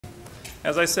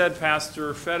As I said,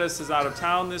 Pastor Fettis is out of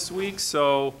town this week,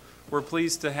 so we're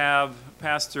pleased to have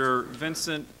Pastor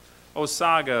Vincent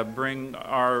Osaghae bring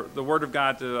the Word of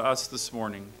God to us this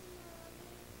morning.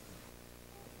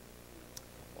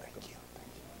 Thank you.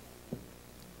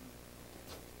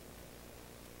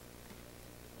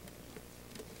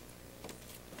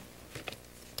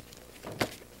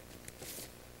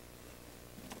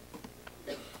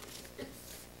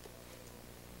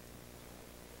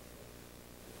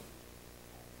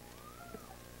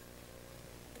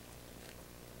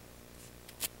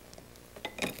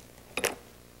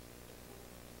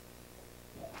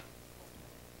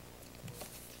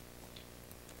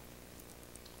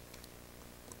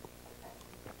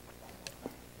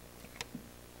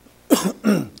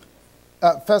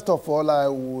 First of all, I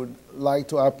would like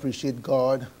to appreciate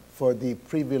God for the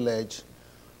privilege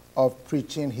of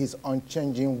preaching His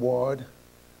unchanging word.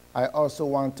 I also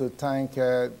want to thank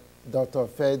Dr.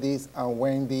 Fettis and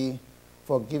Wendy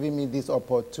for giving me this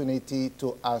opportunity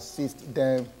to assist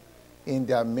them in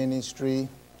their ministry.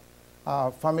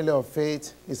 Family of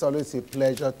Faith, it's always a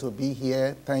pleasure to be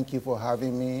here. Thank you for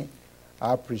having me.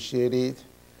 I appreciate it.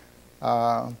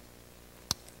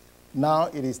 Now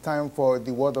it is time for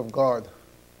the Word of God.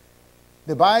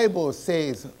 The Bible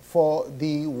says, "For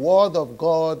the Word of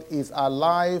God is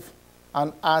alive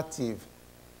and active."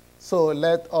 So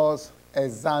let us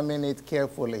examine it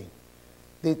carefully.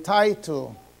 The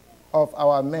title of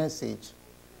our message,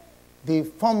 "The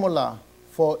Formula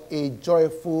for a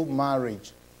Joyful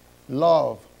Marriage,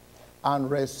 Love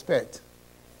and Respect."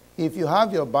 If you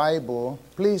have your Bible,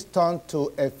 please turn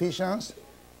to Ephesians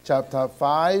chapter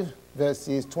 5,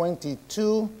 verses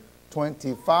 22,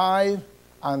 25,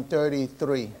 and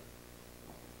 33.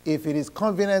 If it is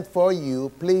convenient for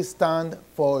you, please stand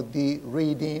for the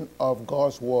reading of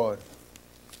God's Word.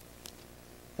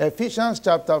 Ephesians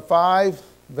chapter 5,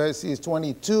 verses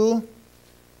 22,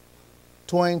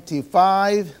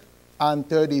 25, and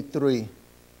 33.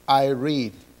 I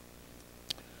read,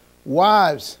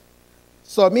 "Wives,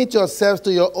 submit yourselves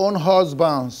to your own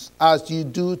husbands as you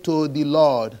do to the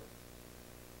Lord."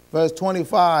 Verse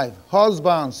 25,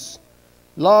 "Husbands,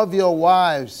 love your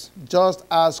wives, just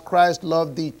as Christ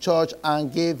loved the church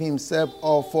and gave himself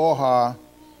up for her."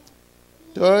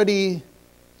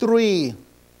 33,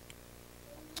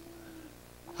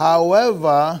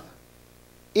 "However,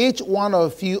 each one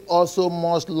of you also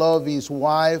must love his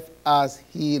wife as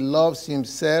he loves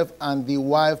himself, and the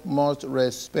wife must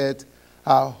respect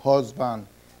her husband."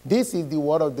 This is the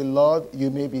word of the Lord. You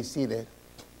may be seated.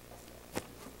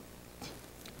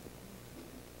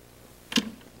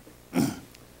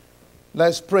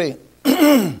 Let's pray.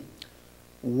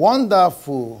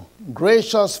 Wonderful,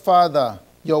 gracious Father,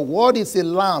 your word is a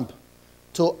lamp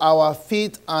to our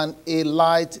feet and a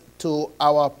light to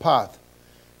our path.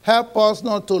 Help us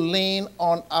not to lean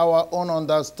on our own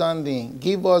understanding.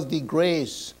 Give us the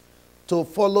grace to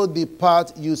follow the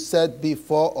path you set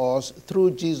before us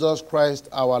through Jesus Christ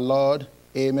our Lord.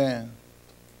 Amen.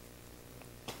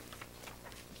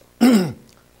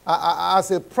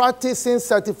 As a practicing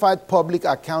certified public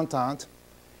accountant,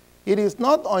 it is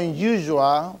not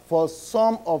unusual for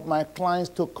some of my clients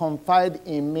to confide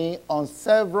in me on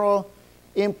several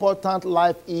important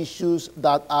life issues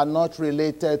that are not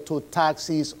related to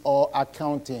taxes or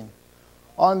accounting.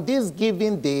 On this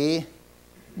given day,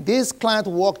 this client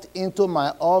walked into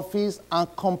my office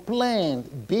and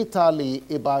complained bitterly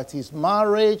about his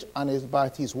marriage and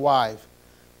about his wife.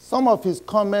 Some of his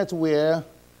comments were,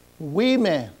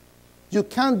 "Women, you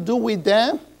can't do with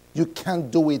them, you can't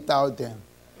do without them.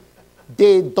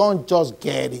 They don't just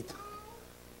get it."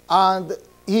 And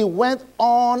he went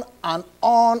on and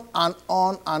on and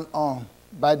on and on.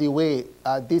 By the way,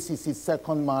 this is his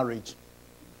second marriage.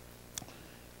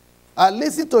 I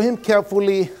listened to him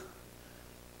carefully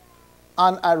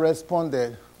and I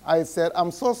responded. I said,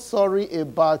 "I'm so sorry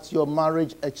about your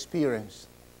marriage experience."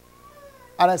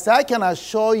 And I said, "I can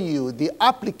assure you the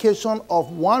application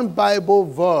of one Bible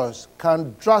verse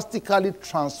can drastically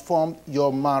transform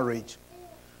your marriage."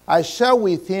 I share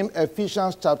with him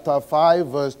Ephesians chapter 5,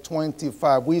 verse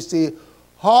 25. We say,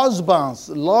 "Husbands,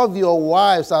 love your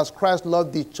wives as Christ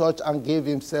loved the church and gave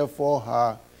himself for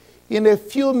her." In a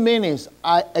few minutes,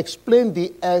 I explained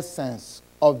the essence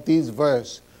of this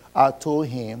verse. I told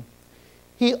him.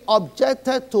 He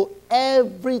objected to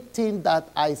everything that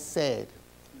I said.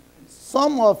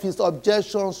 Some of his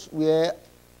objections were,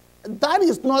 "That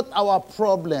is not our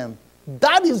problem.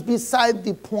 That is beside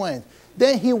the point."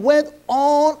 Then he went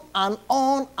on and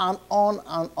on and on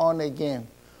and on again.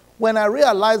 When I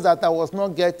realized that I was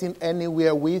not getting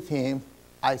anywhere with him,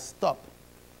 I stopped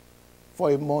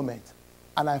for a moment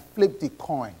and I flipped the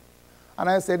coin. And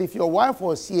I said, if your wife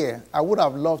was here, I would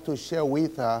have loved to share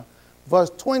with her verse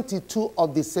 22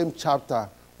 of the same chapter,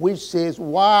 which says,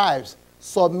 wives,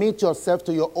 submit yourself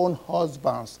to your own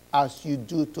husbands as you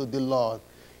do to the Lord.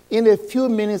 In a few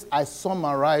minutes, I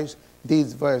summarized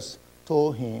this verse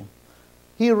to him.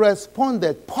 He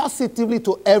responded positively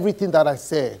to everything that I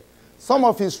said. Some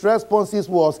of his responses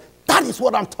was, that is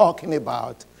what I'm talking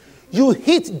about. You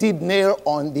hit the nail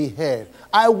on the head.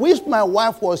 I wish my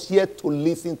wife was here to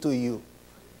listen to you.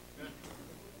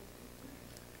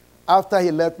 After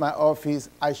he left my office,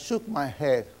 I shook my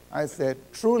head. I said,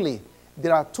 truly,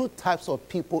 there are two types of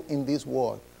people in this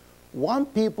world. One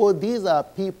people, these are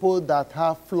people that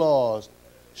have flaws,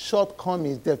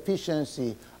 shortcomings,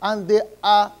 deficiency, and they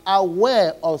are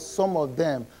aware of some of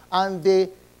them, and they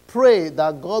pray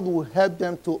that God will help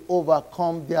them to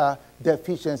overcome their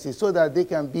deficiencies so that they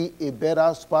can be a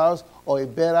better spouse or a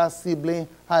better sibling,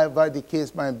 however the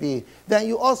case might be. Then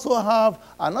you also have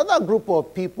another group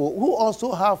of people who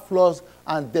also have flaws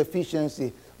and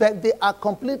deficiency, but they are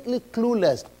completely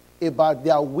clueless about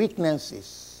their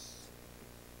weaknesses,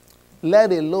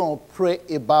 let alone pray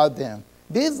about them.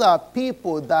 These are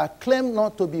people that claim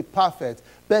not to be perfect,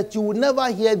 but you will never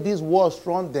hear these words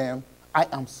from them, I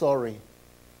am sorry,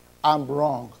 I'm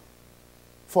wrong,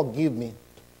 forgive me.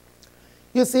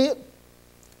 You see,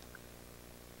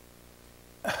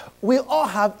 we all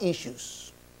have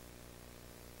issues.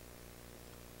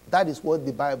 That is what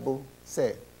the Bible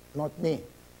said, not me.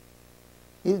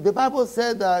 The Bible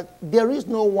said that there is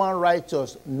no one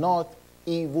righteous, not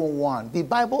even one. The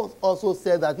Bible also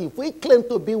said that if we claim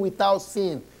to be without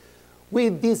sin, we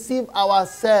deceive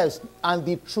ourselves and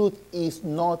the truth is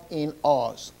not in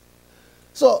us.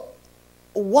 So,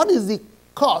 what is the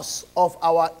cause of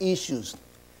our issues?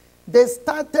 They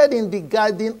started in the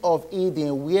Garden of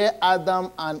Eden where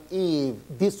Adam and Eve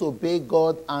disobeyed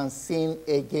God and sinned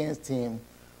against him.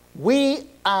 We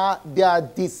are their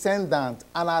descendants,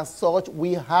 and as such,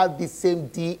 we have the same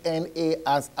DNA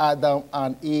as Adam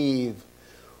and Eve.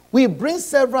 We bring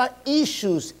several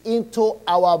issues into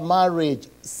our marriage: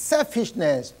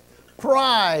 selfishness,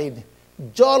 pride,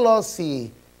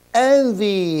 jealousy,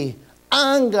 envy,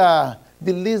 anger.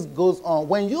 The list goes on.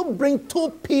 When you bring two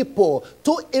people,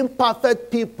 two imperfect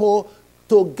people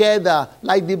together,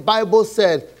 like the Bible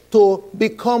said, to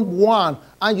become one,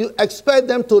 and you expect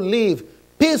them to live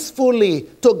peacefully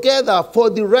together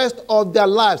for the rest of their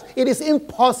lives, it is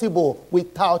impossible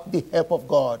without the help of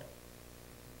God.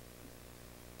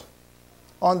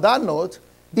 On that note,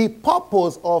 the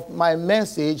purpose of my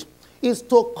message is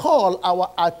to call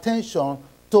our attention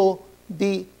to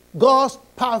the God's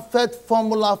perfect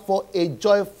formula for a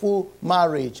joyful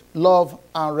marriage: love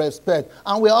and respect.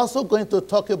 And we're also going to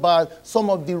talk about some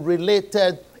of the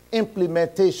related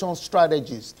implementation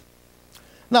strategies.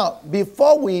 Now,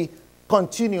 before we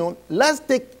continue, let's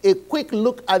take a quick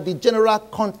look at the general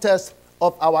context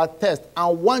of our text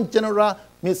and one general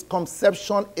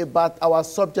misconception about our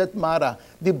subject matter.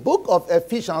 The book of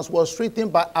Ephesians was written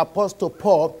by Apostle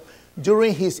Paul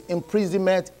during his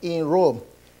imprisonment in Rome.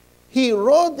 He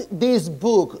wrote this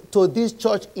book to this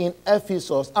church in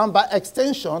Ephesus and by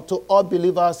extension to all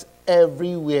believers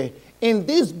everywhere. In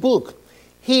this book,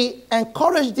 he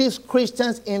encouraged these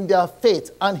Christians in their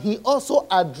faith, and he also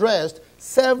addressed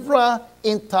several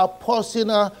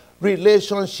interpersonal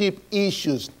relationship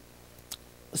issues.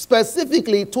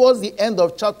 Specifically, towards the end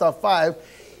of chapter 5,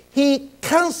 he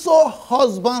counseled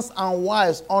husbands and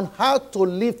wives on how to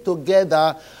live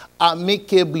together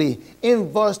amicably.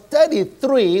 In verse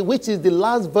 33, which is the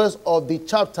last verse of the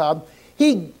chapter,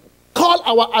 he called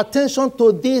our attention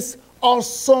to this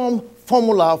awesome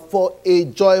formula for a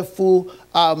joyful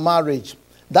marriage.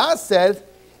 That said,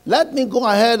 let me go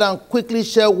ahead and quickly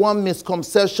share one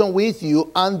misconception with you,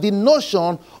 and the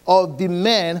notion of the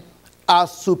men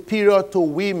as superior to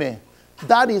women.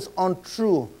 That is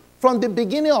untrue. From the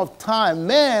beginning of time,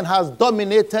 man has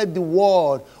dominated the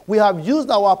world. We have used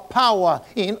our power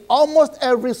in almost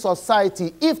every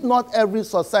society, if not every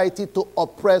society, to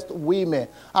oppress women.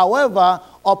 However,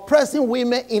 oppressing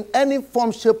women in any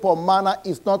form, shape, or manner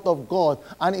is not of God,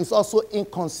 and is also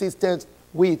inconsistent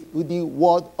with the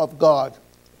Word of God.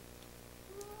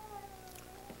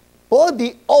 Both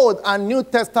the Old and New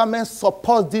Testament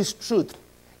support this truth.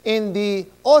 In the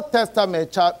Old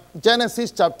Testament,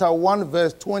 Genesis chapter 1,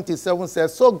 verse 27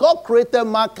 says, so God created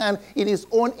mankind in his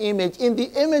own image. In the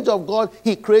image of God,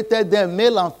 he created them,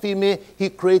 male and female, he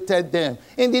created them.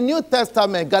 In the New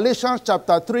Testament, Galatians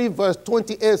chapter 3, verse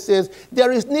 28 says,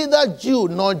 there is neither Jew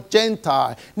nor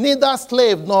Gentile, neither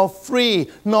slave nor free,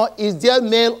 nor is there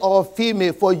male or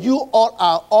female, for you all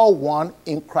are all one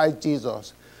in Christ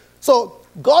Jesus. So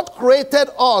God created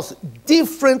us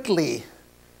differently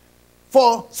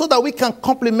so that we can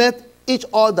complement each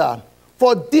other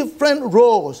for different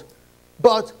roles,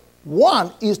 but one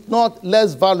is not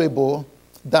less valuable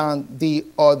than the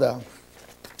other.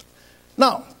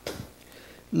 Now,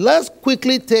 let's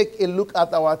quickly take a look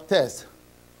at our text.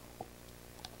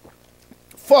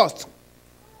 First,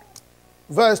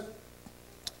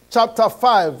 chapter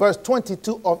 5, verse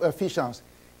 22 of Ephesians.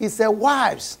 He said,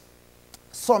 wives,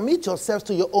 submit yourselves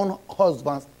to your own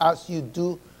husbands as you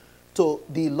do to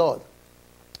the Lord.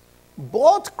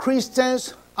 Both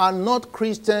Christians and not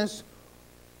Christians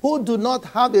who do not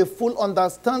have a full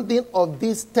understanding of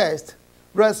this text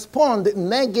respond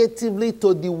negatively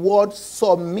to the word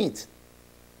submit.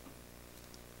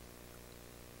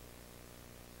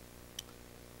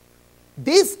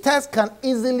 This text can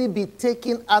easily be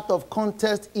taken out of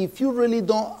context if you really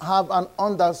don't have an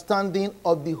understanding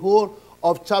of the whole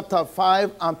of chapter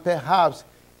 5 and perhaps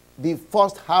the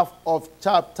first half of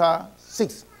chapter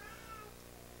 6.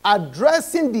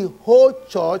 Addressing the whole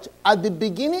church at the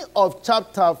beginning of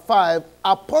chapter 5,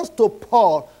 Apostle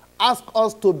Paul asked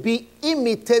us to be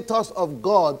imitators of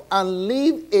God and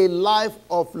live a life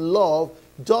of love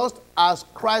just as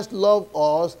Christ loved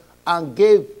us and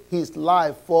gave his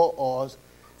life for us.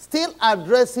 Still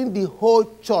addressing the whole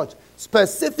church,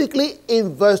 specifically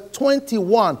in verse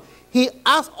 21, he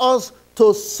asked us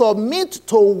to submit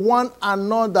to one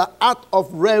another out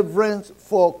of reverence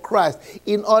for Christ.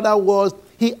 In other words,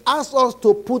 he asked us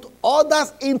to put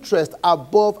others' interest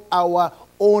above our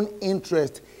own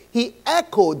interest. He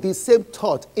echoed the same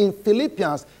thought in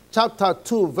Philippians chapter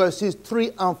 2, verses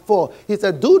 3 and 4. He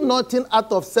said, do nothing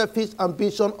out of selfish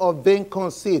ambition or vain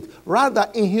conceit. Rather,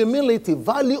 in humility,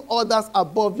 value others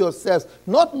above yourselves,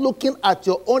 not looking at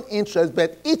your own interest,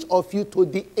 but each of you to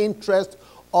the interest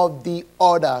of the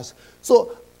others.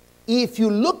 So, if you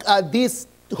look at this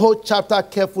whole chapter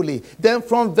carefully, then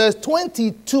from verse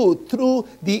 22 through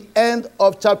the end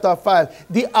of chapter 5,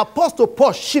 the Apostle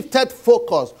Paul shifted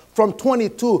focus from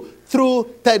 22 through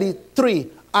 33,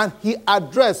 and he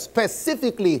addressed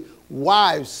specifically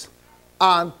wives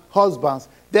and husbands.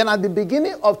 Then at the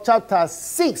beginning of chapter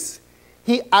 6,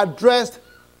 he addressed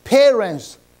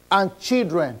parents and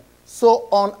children, so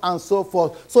on and so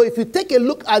forth. So if you take a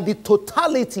look at the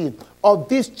totality of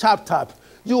this chapter,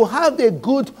 you have a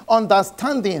good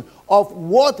understanding of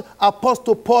what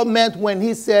Apostle Paul meant when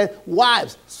he said,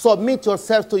 wives, submit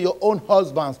yourselves to your own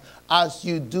husbands as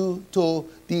you do to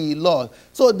the Lord.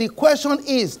 So the question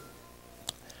is,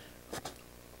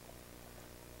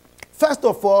 first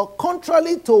of all,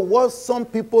 contrary to what some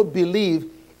people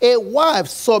believe, a wife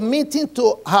submitting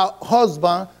to her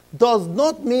husband does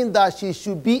not mean that she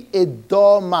should be a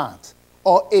doormat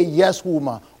or a yes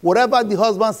woman. Whatever the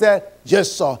husband said,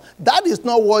 yes, sir. That is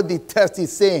not what the text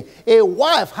is saying. A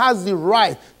wife has the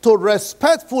right to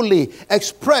respectfully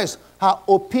express her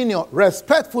opinion,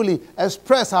 respectfully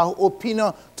express her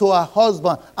opinion to her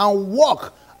husband, and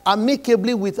work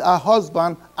amicably with her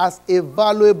husband as a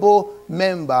valuable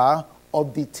member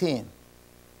of the team.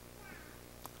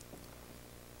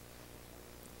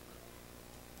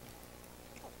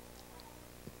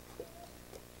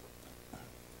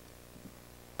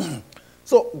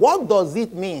 So what does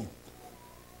it mean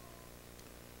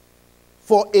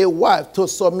for a wife to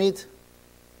submit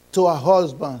to her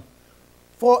husband?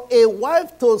 For a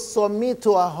wife to submit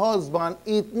to her husband,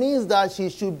 it means that she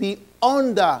should be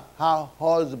under her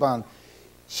husband.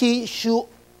 She should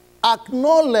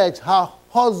acknowledge her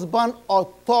husband's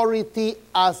authority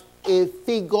as a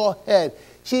figurehead.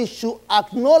 She should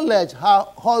acknowledge her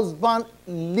husband's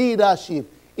leadership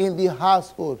in the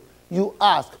household. You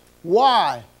ask,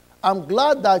 why? I'm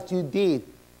glad that you did.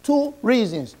 2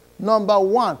 reasons. Number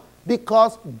 1,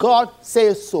 because God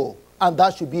says so, and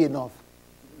that should be enough.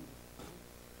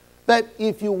 But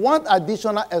if you want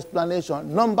additional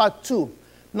explanation, number 2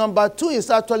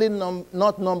 is actually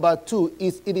not number 2.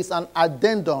 It is an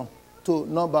addendum to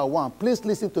number 1. Please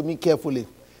listen to me carefully.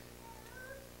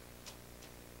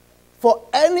 For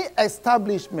any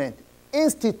establishment,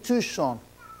 institution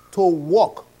to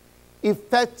work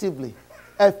effectively,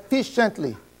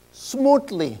 efficiently,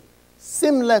 smoothly,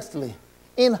 seamlessly,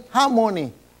 in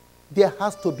harmony, there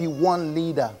has to be one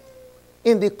leader.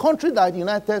 In the country like the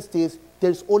United States, there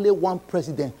is only one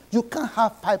president. You can't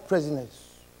have 5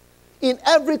 presidents. In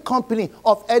every company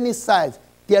of any size,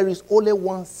 there is only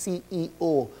one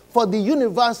CEO. For the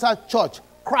universal church,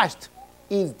 Christ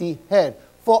is the head.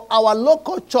 For our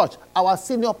local church, our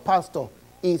senior pastor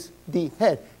is the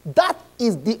head. That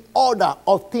is the order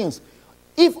of things.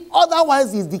 If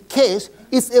otherwise is the case,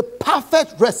 it's a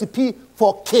perfect recipe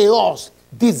for chaos,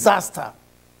 disaster.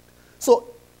 So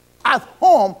at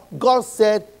home, God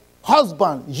said,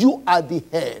 Husband, you are the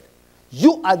head.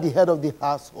 You are the head of the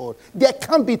household. There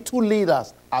can't be two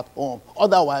leaders at home.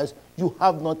 Otherwise, you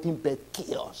have nothing but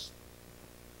chaos.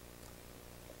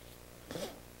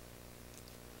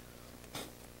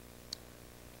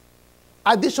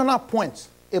 Additional points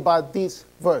about this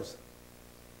verse.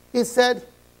 He said,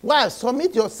 wives,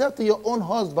 submit yourself to your own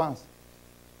husbands.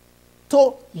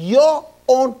 To your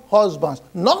own husbands.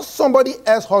 Not somebody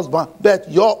else's husband, but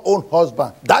your own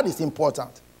husband. That is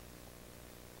important.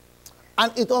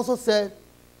 And it also said,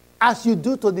 as you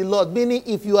do to the Lord, meaning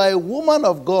if you are a woman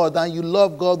of God and you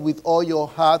love God with all your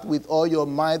heart, with all your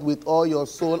mind, with all your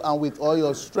soul, and with all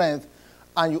your strength,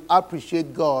 and you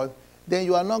appreciate God, then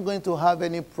you are not going to have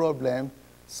any problem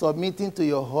submitting to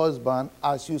your husband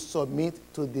as you submit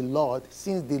to the Lord,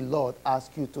 since the Lord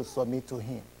asked you to submit to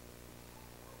him.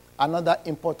 Another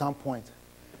important point.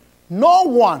 No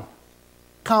one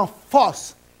can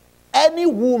force any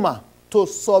woman to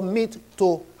submit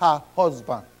to her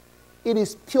husband. It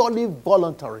is purely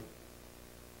voluntary.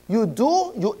 You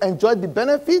do, you enjoy the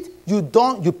benefit. You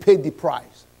don't, you pay the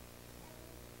price.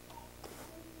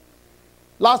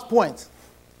 Last point.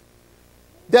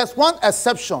 There's one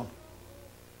exception.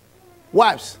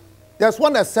 Wives, there's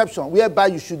one exception whereby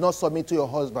you should not submit to your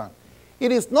husband.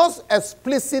 It is not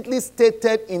explicitly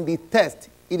stated in the text.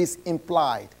 It is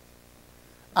implied.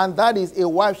 And that is, a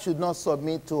wife should not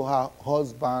submit to her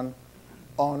husband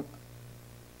on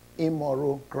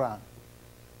immoral ground.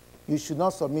 You should not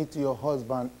submit to your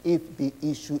husband if the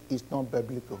issue is not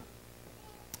biblical.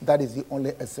 That is the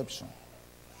only exception.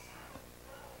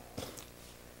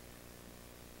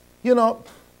 You know,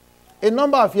 a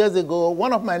number of years ago,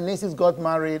 one of my nieces got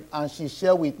married, and she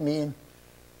shared with me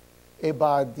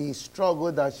about the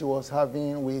struggle that she was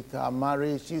having with her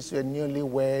marriage. She's a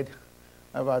newlywed,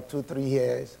 about 2-3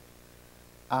 years.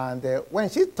 And when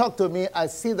she talked to me, I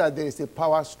see that there is a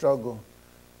power struggle.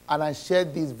 And I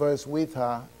shared this verse with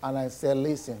her, and I said,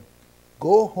 listen,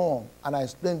 go home. And I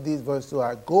explained this verse to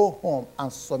her. Go home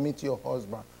and submit to your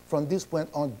husband. From this point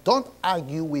on, don't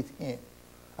argue with him.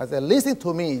 I said, listen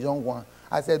to me, young one.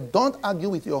 I said, don't argue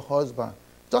with your husband.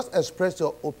 Just express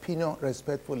your opinion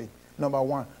respectfully, number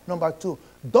one. Number two,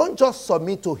 don't just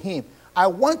submit to him. I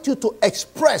want you to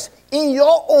express in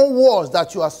your own words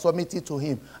that you are submitting to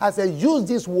him. I said, use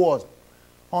these words.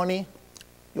 Honey,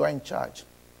 you are in charge.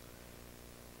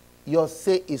 Your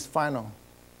say is final.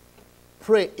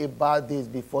 Pray about this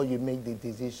before you make the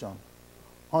decision.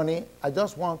 Honey, I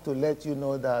just want to let you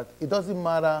know that it doesn't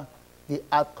matter the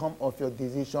outcome of your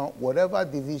decision. Whatever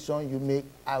decision you make,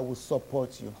 I will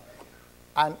support you.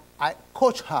 And I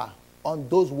coach her on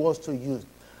those words to use.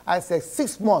 I said,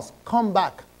 6 months, come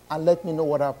back and let me know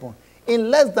what happened. In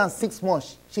less than 6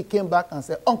 months, she came back and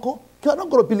said, Uncle, you're not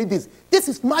going to believe this. This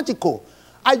is magical.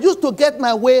 I used to get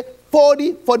my way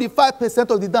 40-45%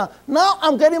 of the time. Now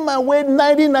I'm getting my way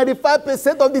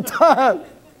 90-95% of the time.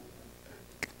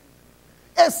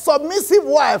 A submissive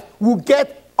wife will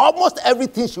get almost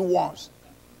everything she wants.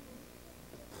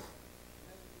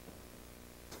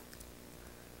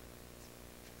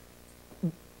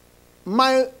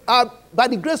 By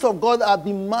the grace of God, I've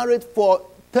been married for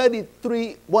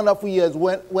 33 wonderful years.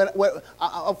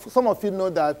 Some of you know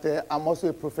that I'm also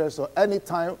a professor.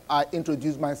 Anytime I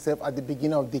introduce myself at the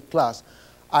beginning of the class,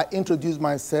 I introduce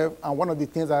myself, and one of the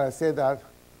things that I say that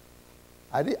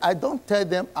I don't tell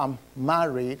them I'm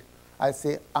married. I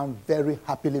say I'm very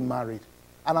happily married.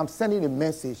 And I'm sending a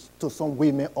message to some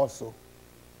women also.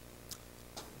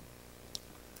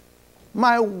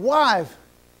 My wife,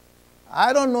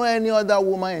 I don't know any other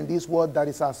woman in this world that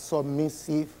is as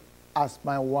submissive as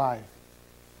my wife.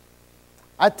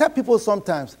 I tell people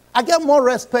sometimes, I get more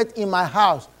respect in my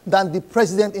house than the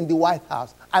president in the White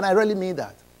House. And I really mean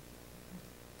that.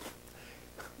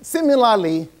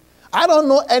 Similarly, I don't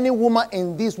know any woman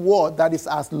in this world that is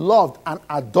as loved and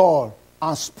adored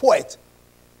and spoiled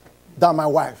than my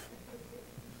wife.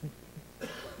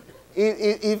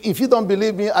 If you don't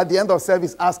believe me, at the end of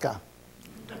service, ask her.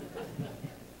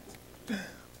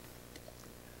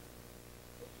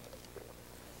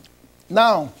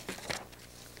 Now,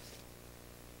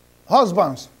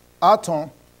 husbands, our turn.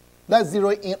 Let's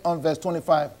zero in on verse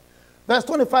 25. Verse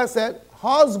 25 said,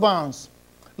 husbands,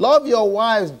 love your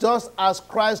wives just as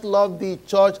Christ loved the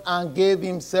church and gave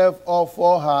himself up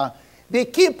for her. The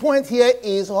key point here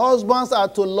is husbands are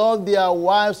to love their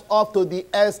wives up to the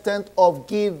extent of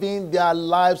giving their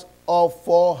lives up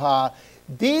for her.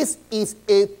 This is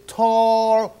a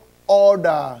tall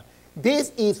order.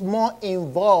 This is more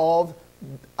involved,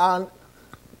 and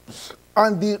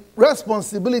the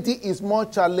responsibility is more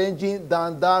challenging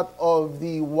than that of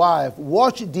the wife.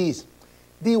 Watch this.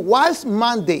 The wife's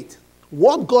mandate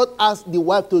What God asked the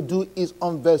wife to do is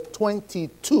on verse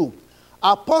 22.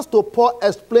 Apostle Paul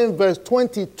explained verse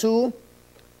 22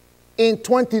 in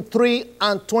 23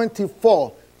 and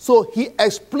 24. So he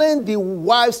explained the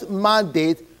wife's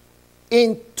mandate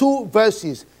in 2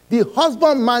 verses. The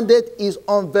husband mandate is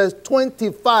on verse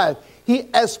 25. He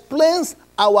explains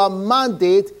our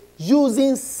mandate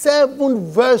using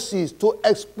 7 verses to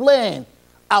explain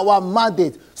our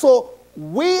mandate. So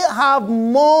we have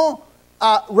more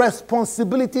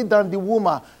responsibility than the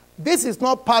woman. This is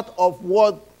not part of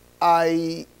what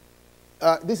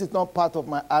this is not part of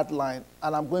my outline,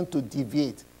 and I'm going to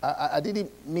deviate. I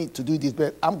didn't mean to do this,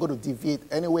 but I'm going to deviate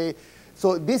anyway.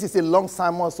 So this is a long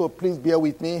sermon, so please bear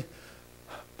with me.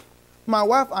 My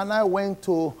wife and I went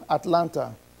to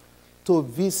Atlanta to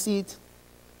visit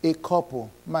a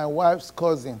couple, my wife's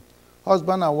cousin,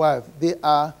 husband and wife. They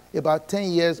are about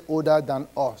 10 years older than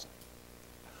us.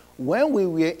 When we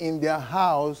were in their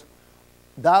house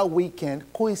that weekend,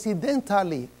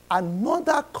 coincidentally,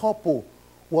 another couple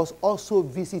was also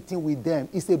visiting with them.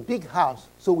 It's a big house,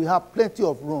 so we have plenty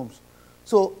of rooms.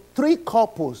 So 3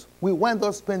 couples, we went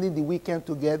up spending the weekend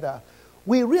together.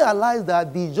 We realized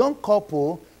that the young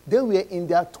couple, they were in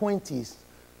their 20s,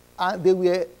 and they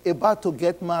were about to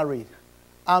get married.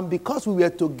 And because we were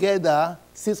together,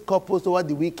 6 couples over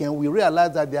the weekend, we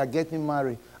realized that they are getting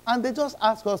married. And they just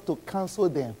asked us to cancel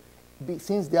them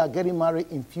since they are getting married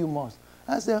in a few months.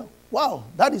 I said, wow,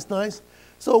 that is nice.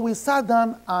 So we sat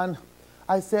down and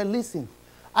I said, listen,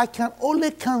 I can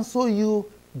only cancel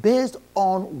you based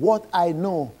on what I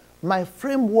know. My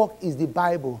framework is the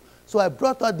Bible. So I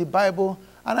brought out the Bible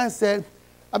and I said,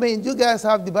 I mean, you guys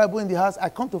have the Bible in the house. I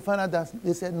come to find out that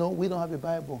they said, no, we don't have a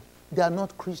Bible. They are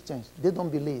not Christians. They don't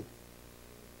believe.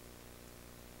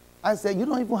 I said, you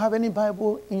don't even have any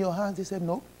Bible in your hands? They said,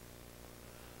 no.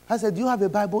 I said, do you have a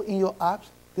Bible in your apps?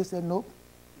 They said, no.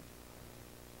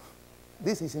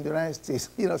 This is in the United States.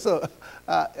 So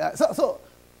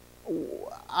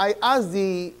I asked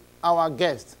our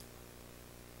guest,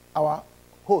 our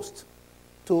host,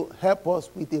 to help us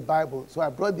with the Bible. So I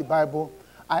brought the Bible.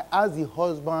 I asked the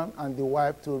husband and the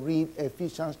wife to read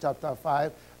Ephesians chapter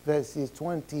 5, verses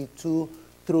 22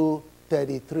 through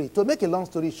 33. To make a long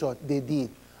story short, they did.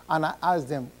 And I asked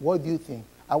them, what do you think?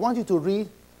 I want you to read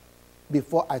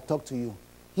before I talk to you.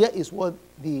 Here is what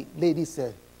the lady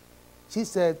said. She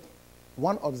said,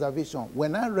 one observation.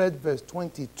 When I read verse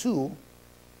 22,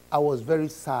 I was very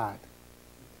sad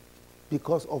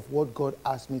because of what God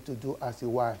asked me to do as a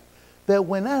wife. But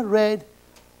when I read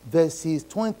verses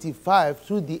 25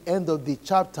 through the end of the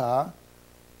chapter,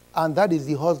 and that is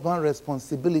the husband's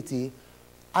responsibility,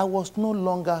 I was no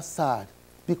longer sad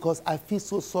because I feel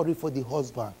so sorry for the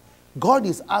husband. God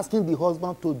is asking the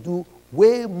husband to do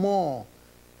way more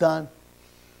than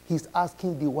he's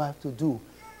asking the wife to do.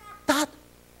 That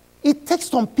it takes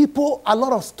some people a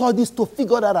lot of studies to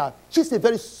figure that out. She's a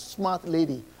very smart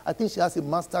lady. I think she has a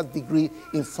master's degree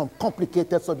in some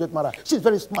complicated subject matter. She's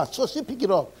very smart, so she picked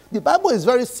it up. The Bible is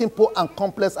very simple and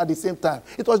complex at the same time.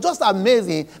 It was just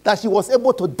amazing that she was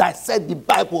able to dissect the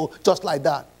Bible just like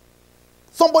that.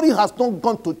 Somebody has not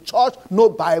gone to church, no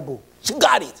Bible. She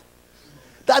got it.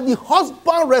 That the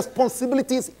husband's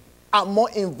responsibilities are more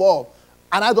involved.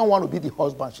 And I don't want to be the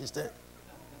husband, she said.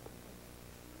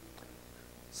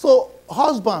 So,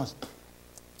 husbands,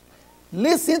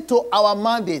 listen to our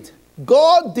mandate.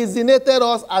 God designated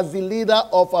us as the leader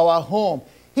of our home.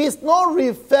 He's not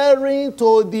referring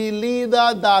to the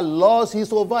leader that lords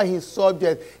over his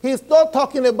subject. He's not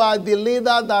talking about the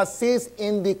leader that sits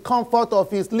in the comfort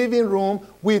of his living room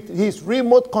with his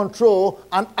remote control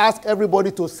and asks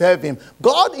everybody to serve him.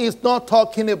 God is not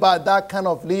talking about that kind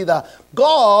of leader.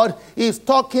 God is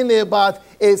talking about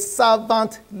a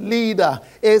servant leader.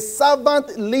 A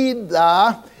servant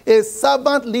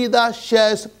leader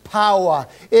shares power.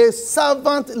 A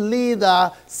servant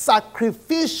leader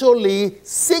sacrificially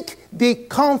seeks the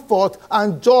comfort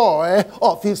and joy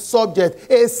of his subject.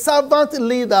 A servant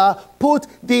leader puts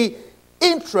the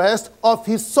interest of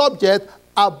his subject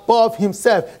above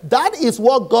himself. That is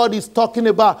what God is talking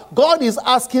about. God is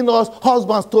asking us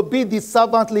husbands to be the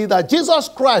servant leader. Jesus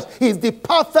Christ is the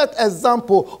perfect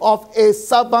example of a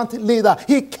servant leader.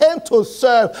 He came to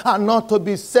serve and not to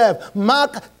be served.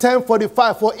 Mark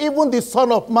 10:45, for even the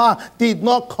Son of Man did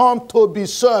not come to be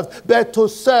served, but to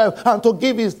serve and to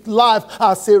give his life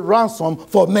as a ransom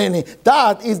for many.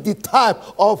 That is the type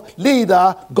of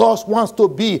leader God wants to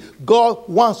be. God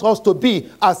wants us to be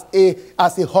as a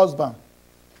husband.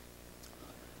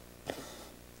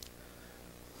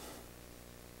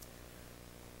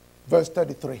 Verse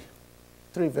 33.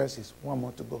 3 verses. One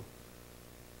more to go.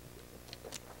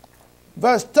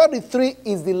 Verse 33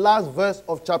 is the last verse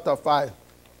of chapter 5.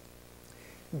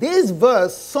 This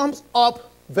verse sums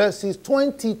up verses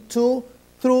 22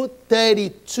 through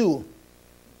 32.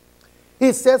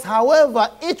 It says, however,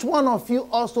 each one of you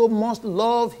also must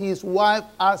love his wife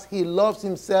as he loves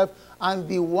himself, and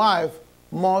the wife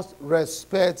must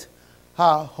respect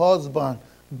her husband.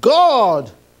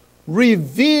 God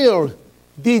revealed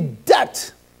the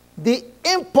depth, the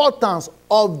importance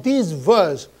of this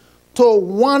verse to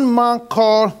one man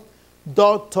called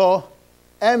Dr.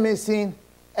 Emerson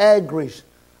Eggerichs.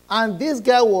 And this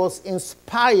guy was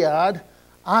inspired,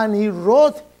 and he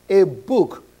wrote a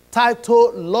book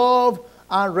titled Love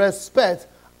and Respect,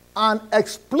 and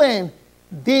explained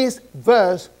this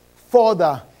verse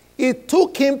further. It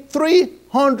took him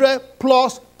 300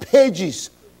 plus pages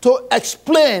to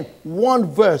explain one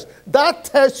verse. That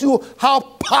tells you how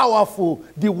powerful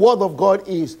the Word of God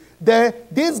is. Then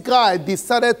this guy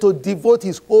decided to devote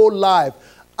his whole life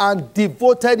and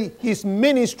devoted his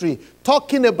ministry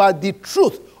talking about the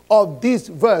truth of this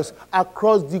verse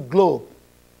across the globe.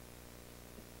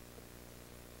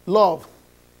 Love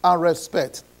and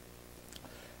respect.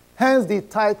 Hence the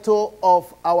title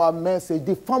of our message,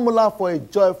 the formula for a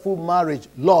joyful marriage: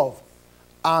 love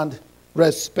and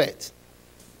respect.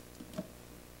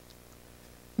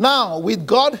 Now, with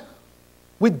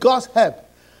God's help,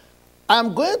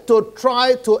 I'm going to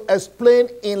try to explain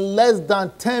in less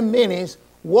than 10 minutes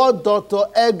what Dr.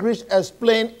 Eggerichs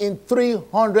explained in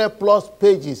 300 plus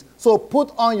pages. So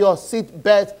put on your seat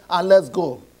belt and let's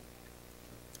go.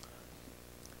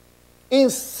 In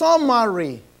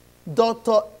summary,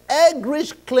 Dr.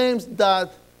 Eggerichs claims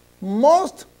that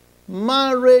most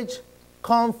marriage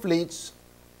conflicts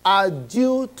are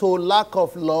due to lack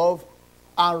of love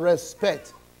and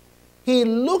respect. He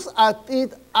looks at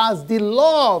it as the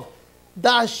love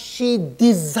that she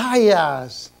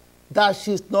desires that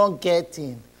she's not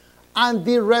getting, and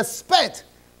the respect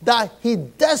that he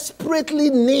desperately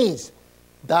needs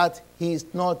that he's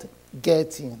not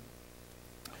getting.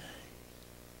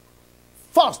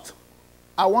 First,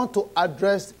 I want to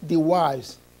address the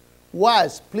wives.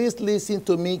 Wives, please listen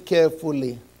to me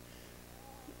carefully.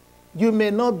 You may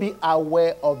not be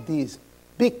aware of this.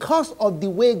 Because of the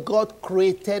way God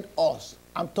created us,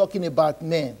 I'm talking about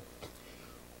men,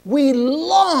 we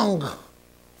long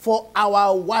for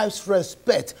our wife's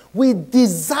respect. We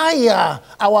desire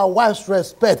our wife's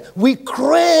respect. We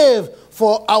crave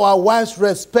for our wife's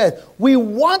respect. We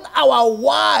want our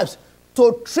wives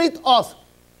to treat us,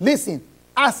 listen,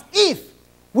 as if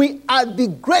we are the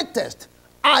greatest,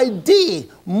 ideal,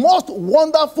 most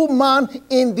wonderful man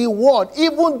in the world,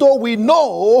 even though we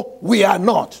know we are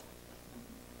not.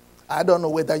 I don't know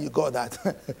whether you got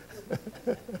that.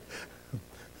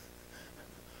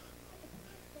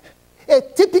 A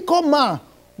typical man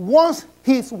wants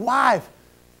his wife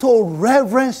to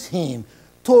reverence him,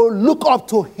 to look up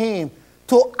to him,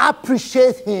 to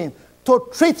appreciate him, to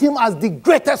treat him as the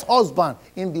greatest husband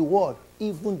in the world,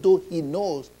 even though he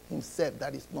knows himself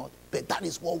that is not. But that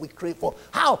is what we crave for.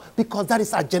 How? Because that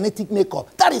is our genetic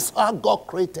makeup. That is how God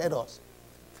created us.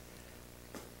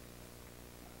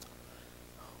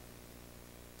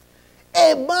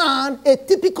 A man, a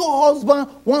typical husband,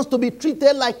 wants to be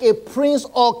treated like a prince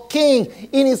or king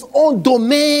in his own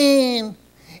domain,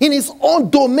 in his own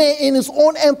domain, in his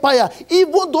own empire,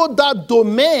 even though that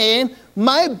domain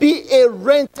might be a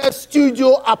rented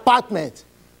studio apartment.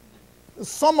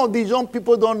 Some of the young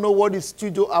people don't know what is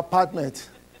studio apartment.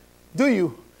 Do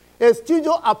you? A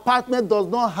studio apartment does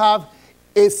not have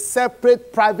a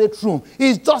separate private room.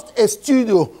 It's just a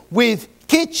studio with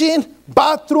kitchen,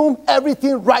 bathroom,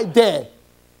 everything right there.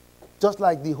 Just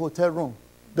like the hotel room,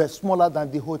 but smaller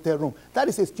than the hotel room. That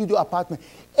is a studio apartment.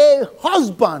 A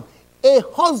husband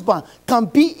can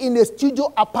be in a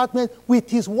studio apartment with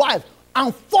his wife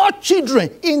and 4 children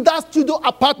in that studio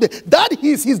apartment. That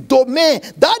is his domain.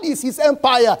 That is his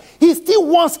empire. He still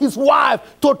wants his wife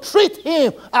to treat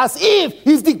him as if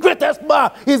he's the greatest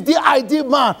man, he's the ideal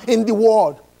man in the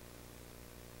world.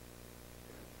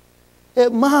 A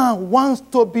man wants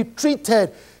to be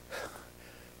treated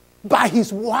by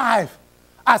his wife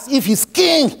as if he's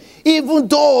king, even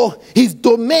though his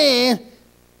domain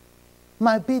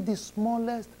might be the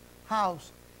smallest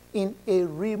house in a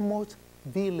remote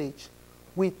village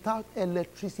without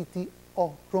electricity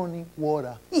or running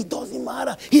water. It doesn't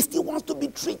matter. He still wants to be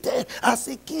treated as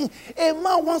a king. A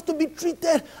man wants to be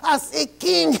treated as a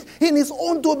king in his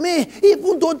own domain,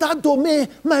 even though that domain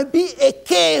might be a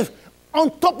cave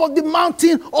on top of the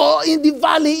mountain or in the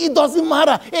valley. It doesn't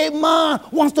matter. A man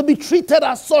wants to be treated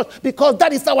as such because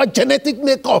that is our genetic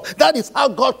makeup. That is how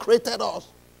God created us.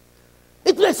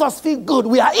 It makes us feel good.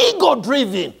 We are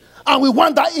ego-driven. And we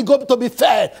want that ego to be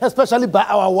fed, especially by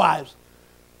our wives.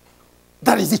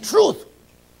 That is the truth.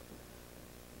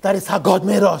 That is how God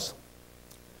made us.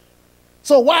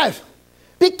 So wife,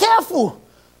 be careful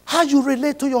how you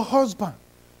relate to your husband.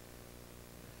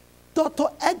 Dr.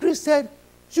 Edry said,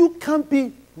 you can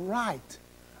be right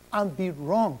and be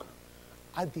wrong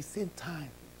at the same time.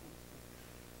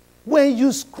 When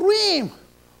you scream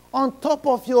on top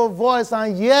of your voice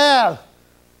and yell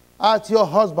at your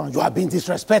husband, you are being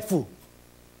disrespectful.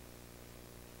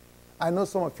 I know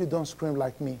some of you don't scream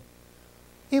like me.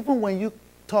 Even when you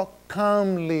talk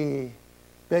calmly,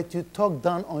 but you talk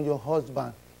down on your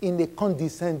husband in a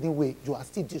condescending way, you are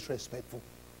still disrespectful.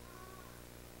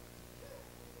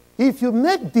 If you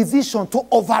make decision to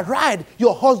override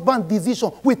your husband's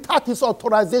decision without his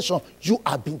authorization, you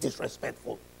are being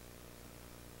disrespectful.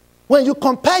 When you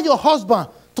compare your husband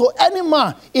to any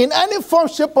man in any form,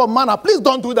 shape, or manner, please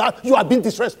don't do that. You are being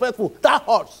disrespectful. That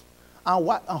hurts. And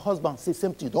wife and husband, say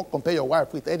same to you. Don't compare your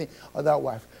wife with any other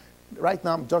wife. Right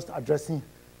now, I'm just addressing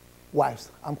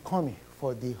wives. I'm coming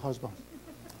for the husband.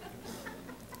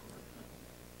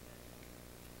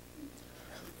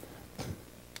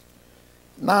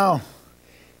 Now,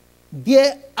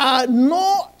 there are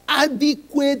no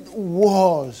adequate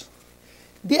words.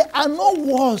 There are no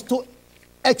words to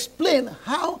explain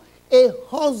how a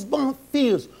husband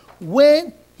feels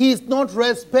when he is not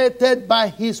respected by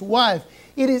his wife.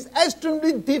 It is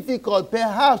extremely difficult.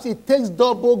 Perhaps it takes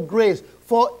double grace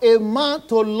for a man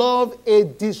to love a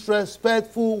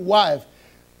disrespectful wife.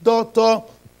 Dr.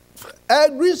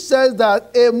 Edry says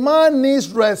that a man needs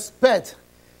respect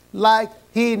like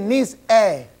he needs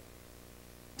air.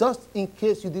 Just in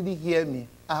case you didn't hear me,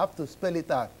 I have to spell it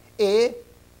out.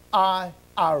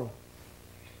 A-I-R.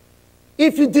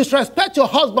 If you disrespect your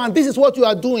husband, this is what you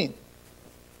are doing.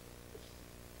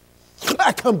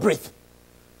 I can't breathe.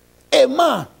 A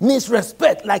man needs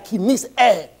respect like he needs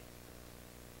air.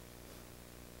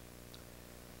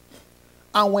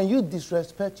 And when you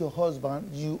disrespect your husband,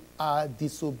 you are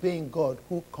disobeying God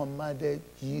who commanded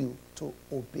you to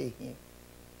obey him.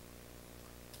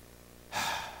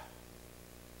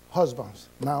 Husbands,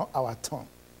 now our turn.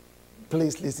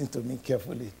 Please listen to me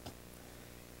carefully.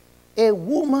 A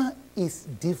woman is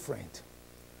different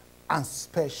and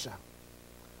special.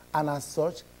 And as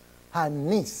such, her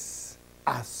needs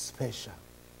are special.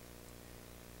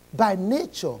 By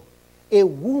nature, a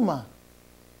woman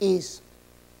is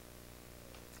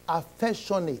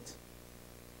affectionate,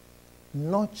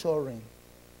 nurturing,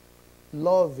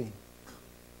 loving.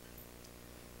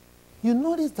 You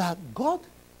notice that God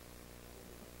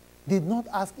did not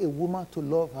ask a woman to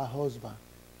love her husband.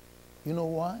 You know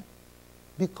why?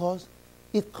 Because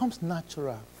it comes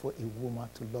natural for a woman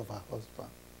to love her husband.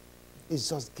 It's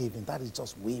just given. That is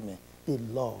just women. They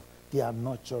love. They are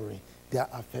nurturing. They are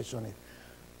affectionate.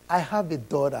 I have a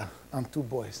daughter and 2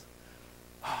 boys.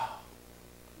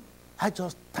 I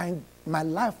just think my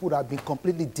life would have been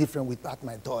completely different without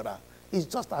my daughter. It's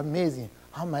just amazing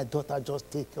how my daughter just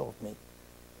takes care of me.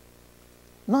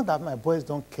 Not that my boys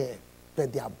don't care,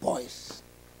 but they are boys.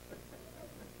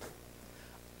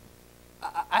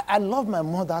 I love my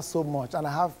mother so much, and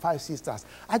I have 5 sisters.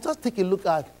 I just take a look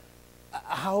at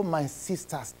how my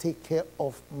sisters take care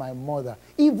of my mother,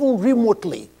 even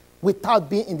remotely, without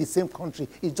being in the same country.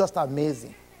 It's just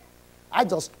amazing. I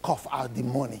just cough out the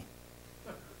money.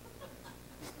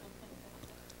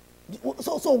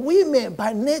 So women,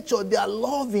 by nature, they are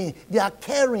loving, they are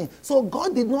caring. So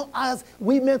God did not ask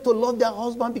women to love their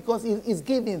husband because he is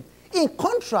giving. In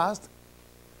contrast,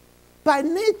 by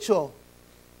nature,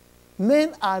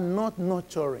 men are not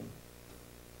nurturing.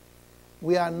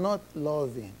 We are not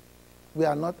loving. We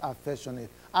are not affectionate.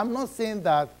 I'm not saying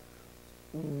that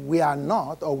we are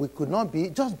not or we could not be.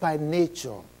 Just by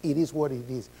nature, it is what it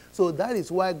is. So that is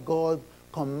why God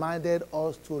commanded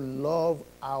us to love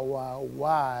our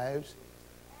wives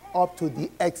up to the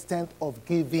extent of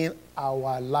giving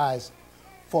our lives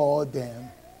for them.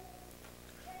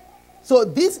 So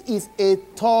this is a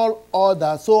tall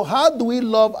order. So how do we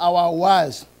love our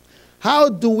wives? How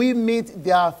do we meet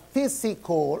their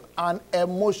physical and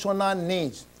emotional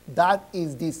needs? That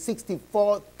is the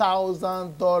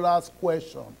 $64,000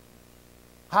 question.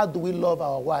 How do we love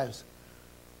our wives?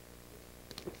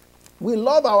 We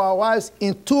love our wives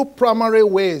in 2 primary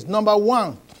ways. Number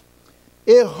 1,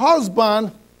 a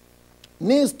husband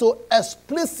needs to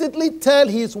explicitly tell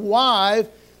his wife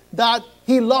that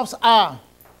he loves her.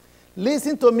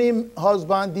 Listen to me,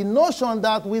 husband. The notion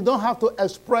that we don't have to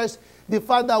express the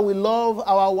fact that we love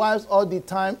our wives all the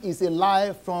time is a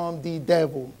lie from the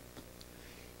devil.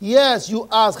 Yes, you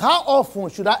ask, how often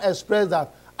should I express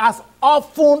that? As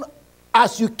often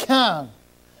as you can.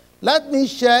 Let me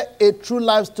share a true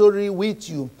life story with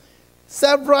you.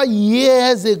 Several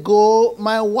years ago,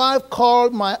 my wife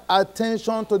called my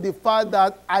attention to the fact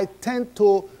that I tend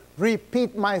to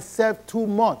repeat myself too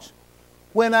much.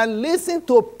 When I listen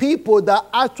to people that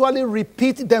actually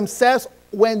repeat themselves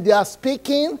when they are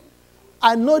speaking,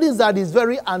 I notice that it's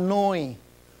very annoying.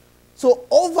 So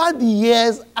over the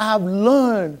years, I have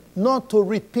learned not to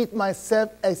repeat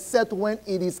myself except when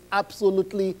it is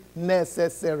absolutely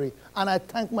necessary. And I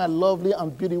thank my lovely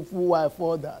and beautiful wife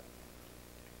for that.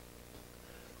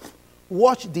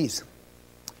 Watch this.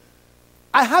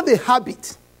 I have a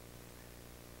habit.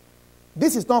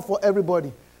 This is not for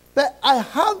everybody. But I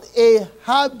have a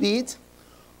habit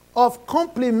of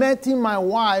complimenting my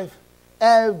wife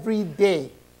every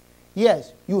day.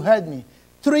 Yes, you heard me.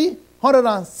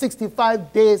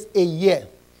 365 days a year.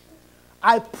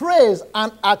 I praise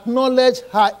and acknowledge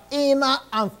her inner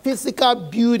and physical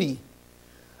beauty.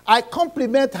 I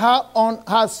compliment her on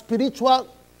her spiritual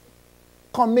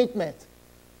commitment,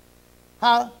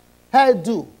 her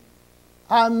hairdo,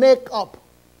 her makeup,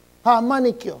 her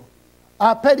manicure,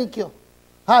 her pedicure,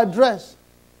 her dress,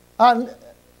 and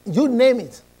you name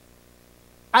it.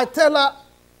 I tell her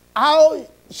how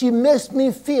she makes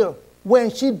me feel when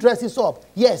she dresses up.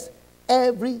 Yes,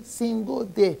 every single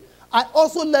day. I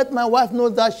also let my wife know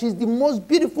that she's the most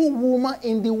beautiful woman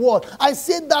in the world. I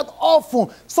say that often,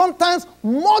 sometimes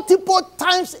multiple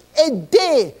times a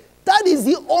day. That is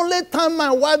the only time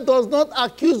my wife does not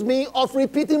accuse me of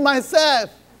repeating myself.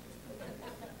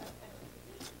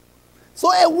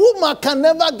 So a woman can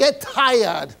never get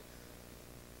tired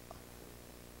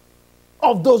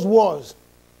of those words.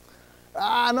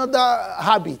 Another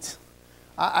habit.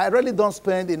 I really don't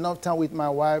spend enough time with my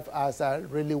wife as I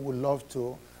really would love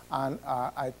to. And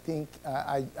I think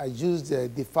I use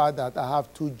the fact that I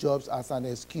have 2 jobs as an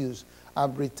excuse.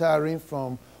 I'm retiring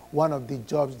from one of the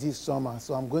jobs this summer,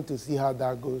 so I'm going to see how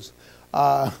that goes.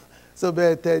 But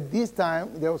this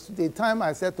time, there was the time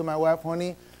I said to my wife,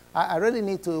 honey, I really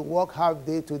need to work half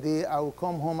day today. I will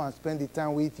come home and spend the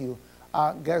time with you.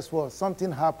 Guess what?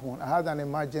 Something happened. I had an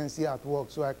emergency at work,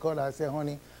 so I called her. I said,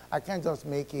 honey, I can't just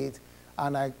make it.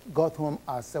 And I got home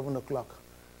at 7 o'clock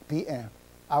p.m.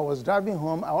 I was driving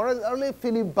home. I was already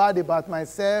feeling bad about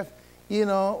myself. You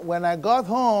know, when I got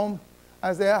home,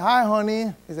 I said, hi,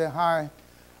 honey. He said, hi.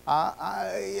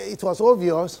 It was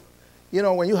obvious. You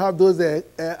know, when you have those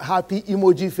happy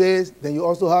emoji face, then you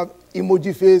also have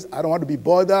emoji face. I don't want to be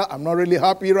bothered. I'm not really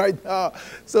happy right now.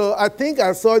 So I think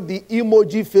I saw the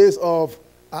emoji face of,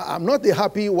 I'm not a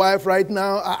happy wife right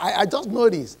now. I just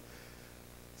noticed.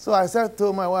 So I said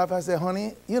to my wife, I said,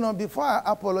 honey, you know, before I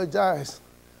apologize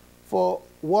for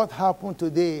what happened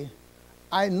today,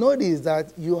 I noticed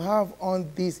that you have on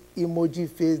this emoji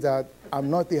face that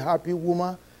I'm not a happy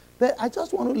woman. But I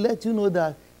just want to let you know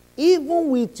that even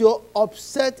with your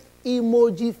upset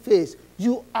emoji face,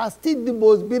 you are still the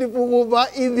most beautiful woman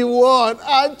in the world.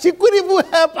 And she couldn't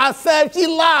even help herself. She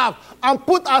laughed and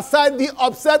put aside the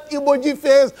upset emoji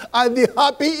face and the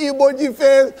happy emoji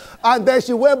face. And then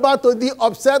she went back to the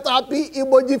upset, happy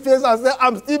emoji face and said,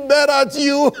 I'm still better at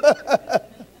you.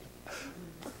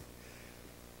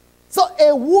 So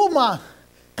a woman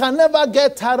can never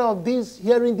get tired of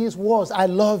hearing these words. I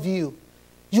love you.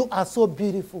 You are so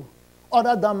beautiful.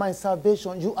 Other than my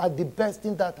salvation, you are the best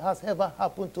thing that has ever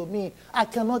happened to me. I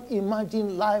cannot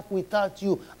imagine life without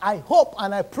you. I hope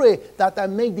and I pray that I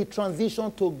make the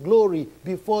transition to glory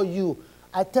before you.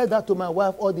 I tell that to my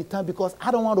wife all the time because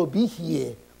I don't want to be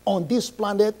here on this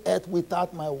planet Earth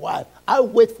without my wife. I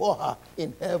wait for her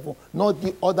in heaven, not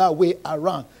the other way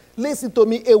around. Listen to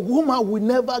me, a woman will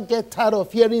never get tired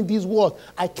of hearing these words.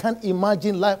 I can't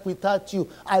imagine life without you.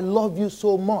 I love you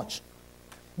so much.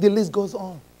 The list goes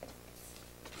on.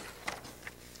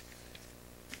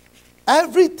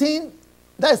 Everything,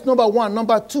 that's number 1.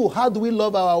 Number 2, how do we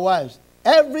love our wives?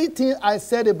 Everything I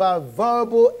said about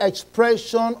verbal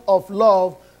expression of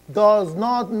love does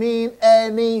not mean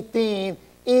anything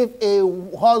if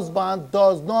a husband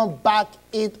does not back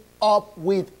it up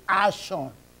with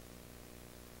action.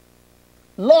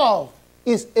 Love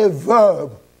is a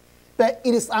verb, but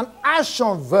it is an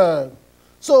action verb.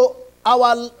 So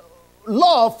our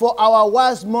love for our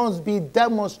wives must be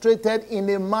demonstrated in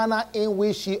a manner in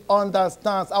which she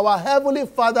understands. Our Heavenly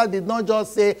Father did not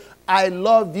just say, I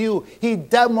love you. He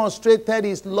demonstrated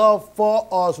his love for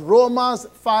us. Romans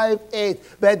 5:8.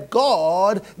 But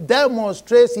God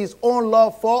demonstrates his own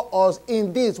love for us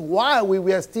in this. While we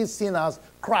were still sinners,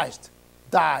 Christ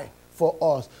died for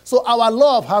us. So our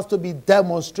love has to be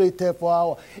demonstrated for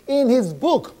our. In his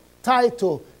book,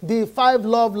 title, The 5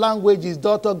 Love Languages,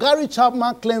 Dr. Gary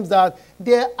Chapman claims that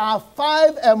there are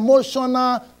 5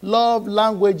 emotional love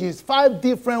languages, 5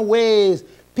 different ways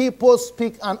people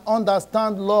speak and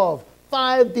understand love.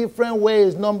 5 different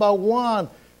ways. Number 1,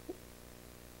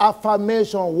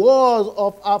 affirmation, words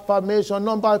of affirmation.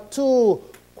 Number 2,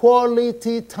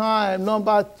 quality time.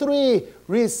 Number 3,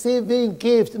 receiving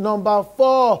gifts. Number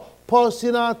 4,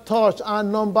 personal touch.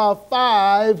 And number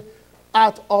 5,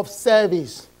 act of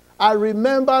service. I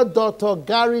remember Dr.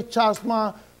 Gary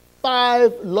Chapman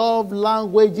 5 love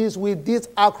languages with this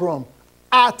acronym.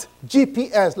 At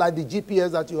GPS, like the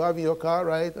GPS that you have in your car,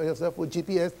 right? Or your cell phone,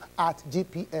 GPS, at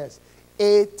GPS.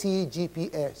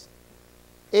 ATGPS.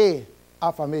 A,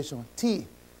 affirmation. T,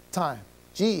 time.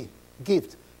 G,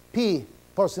 gift. P,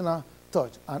 personal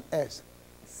touch. And S,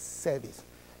 service.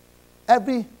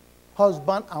 Every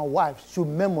husband and wife should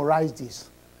memorize this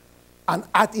and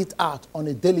act it out on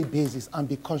a daily basis and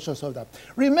be conscious of that.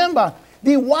 Remember,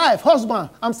 the wife, husband,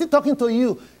 I'm still talking to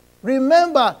you.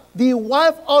 Remember, the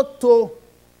wife ought to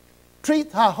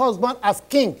treat her husband as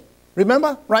king.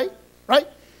 Remember, right? Right?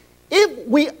 If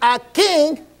we are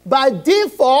king, by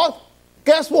default,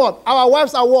 guess what? Our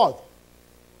wives are what?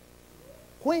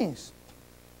 Queens.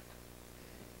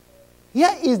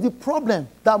 Here is the problem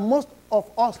that most of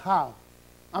us have.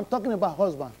 I'm talking about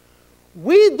husbands.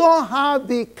 We don't have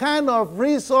the kind of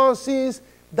resources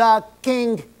that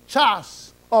King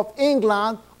Charles of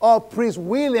England or Prince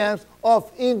William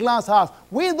of England's house.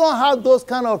 We don't have those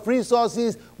kind of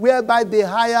resources whereby they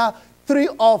hire 3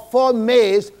 or 4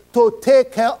 maids to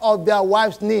take care of their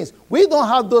wives' needs. We don't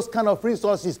have those kind of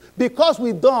resources. Because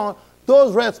we don't,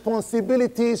 those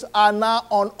responsibilities are now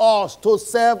on us to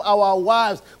serve our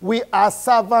wives. We are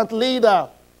servant leader.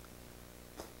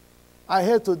 I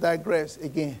hate to digress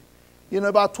again. You know,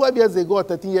 about 12 years ago or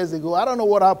 13 years ago, I don't know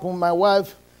what happened. My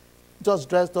wife just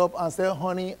dressed up and said,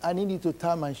 honey, I need you to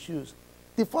tie my shoes.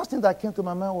 The first thing that came to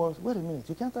my mind was, wait a minute,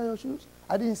 you can't tie your shoes?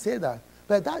 I didn't say that.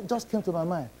 But that just came to my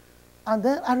mind. And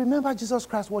then I remember Jesus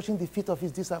Christ washing the feet of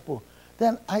his disciple.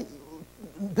 Then I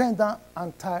bent down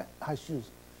and tied her shoes.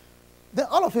 Then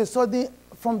all of a sudden,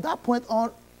 from that point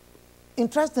on,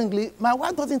 interestingly, my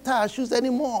wife doesn't tie her shoes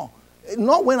anymore.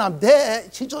 Not when I'm there.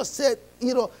 She just said,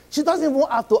 you know, she doesn't even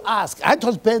have to ask. I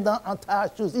just bend down and tie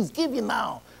her shoes. It's giving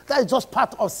now. That is just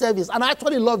part of service. And I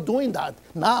actually love doing that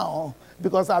now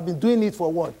because I've been doing it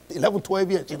for what, 11,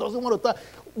 12 years. She doesn't want to tie,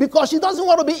 because she doesn't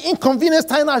want to be inconvenienced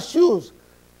tying her shoes.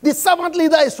 The servant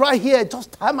leader is right here.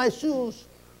 Just tie my shoes.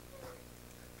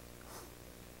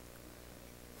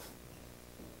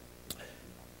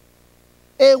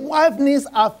 A wife needs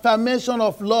affirmation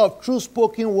of love through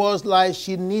spoken words like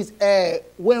she needs air.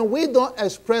 When we don't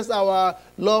express our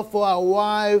love for our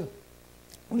wife,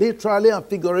 literally and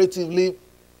figuratively,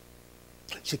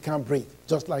 she can't breathe,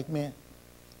 just like me.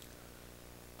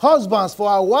 Husbands, for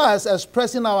our wives,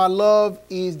 expressing our love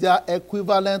is their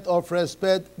equivalent of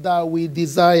respect that we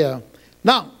desire.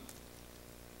 Now,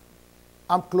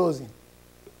 I'm closing.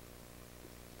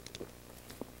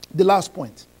 The last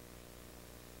point.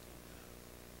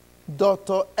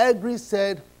 Dr. Egri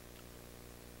said,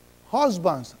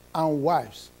 husbands and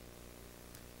wives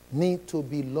need to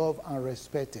be loved and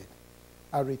respected.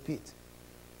 I repeat,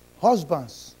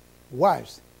 husbands,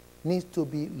 wives need to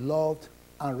be loved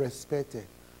and respected.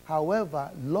 However,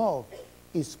 love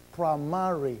is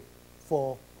primary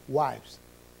for wives,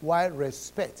 while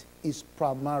respect is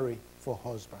primary for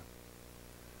husbands.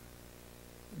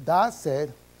 That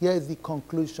said, here is the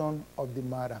conclusion of the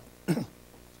matter.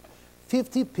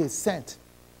 50%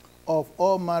 of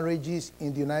all marriages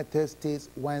in the United States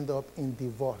wind up in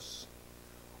divorce.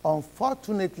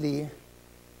 Unfortunately,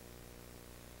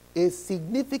 a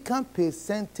significant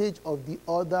percentage of the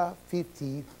other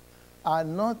 50 are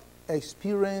not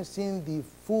experiencing the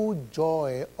full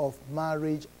joy of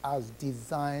marriage as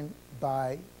designed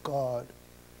by God.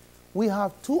 We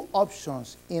have 2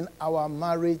 options in our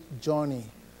marriage journey.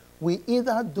 We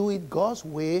either do it God's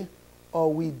way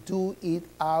or we do it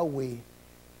our way.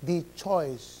 The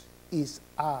choice is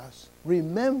ours.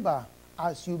 Remember,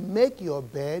 as you make your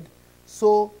bed,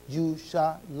 so you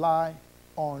shall lie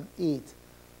on it.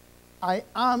 I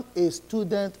am a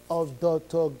student of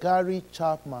Dr. Gary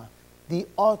Chapman, the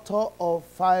author of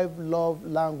 5 Love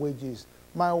Languages.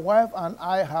 My wife and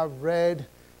I have read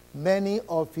many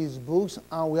of his books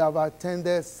and we have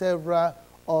attended several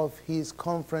of his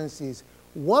conferences.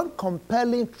 One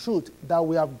compelling truth that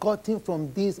we have gotten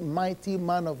from this mighty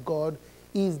man of God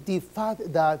is the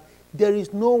fact that there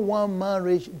is no one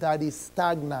marriage that is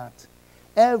stagnant.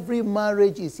 Every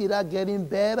marriage is either getting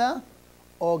better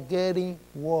or getting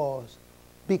worse.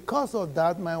 Because of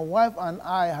that, my wife and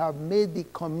I have made the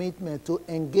commitment to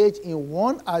engage in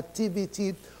one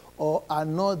activity or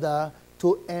another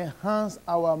to enhance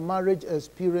our marriage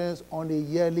experience on a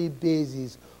yearly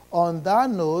basis. On that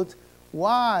note,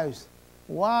 wives,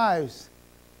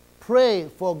 pray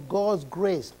for God's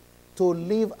grace to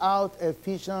live out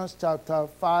Ephesians chapter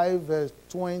 5, verse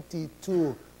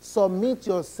 22. Submit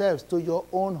yourselves to your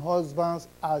own husbands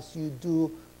as you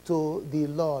do to the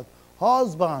Lord.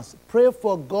 Husbands, pray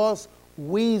for God's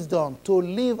wisdom to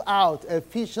live out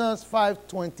Ephesians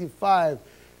 5:25.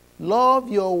 Love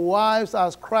your wives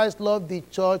as Christ loved the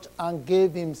church and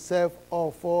gave himself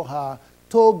up for her.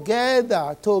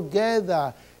 Together,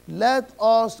 let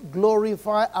us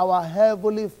glorify our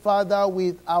Heavenly Father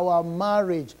with our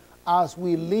marriage as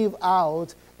we live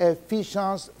out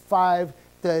Ephesians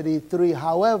 5:33.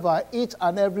 However, each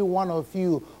and every one of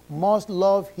you must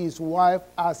love his wife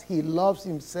as he loves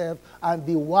himself, and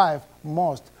the wife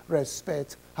must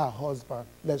respect her husband.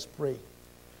 Let's pray.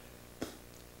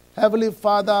 Heavenly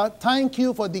Father, thank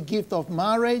you for the gift of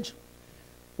marriage.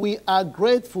 We are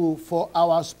grateful for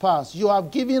our spouse. You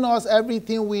have given us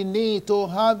everything we need to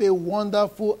have a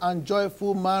wonderful and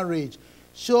joyful marriage.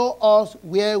 Show us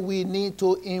where we need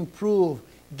to improve.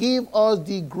 Give us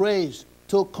the grace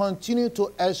to continue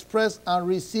to express and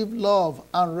receive love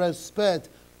and respect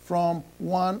from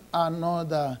one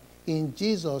another. In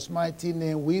Jesus' mighty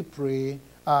name we pray.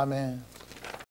 Amen.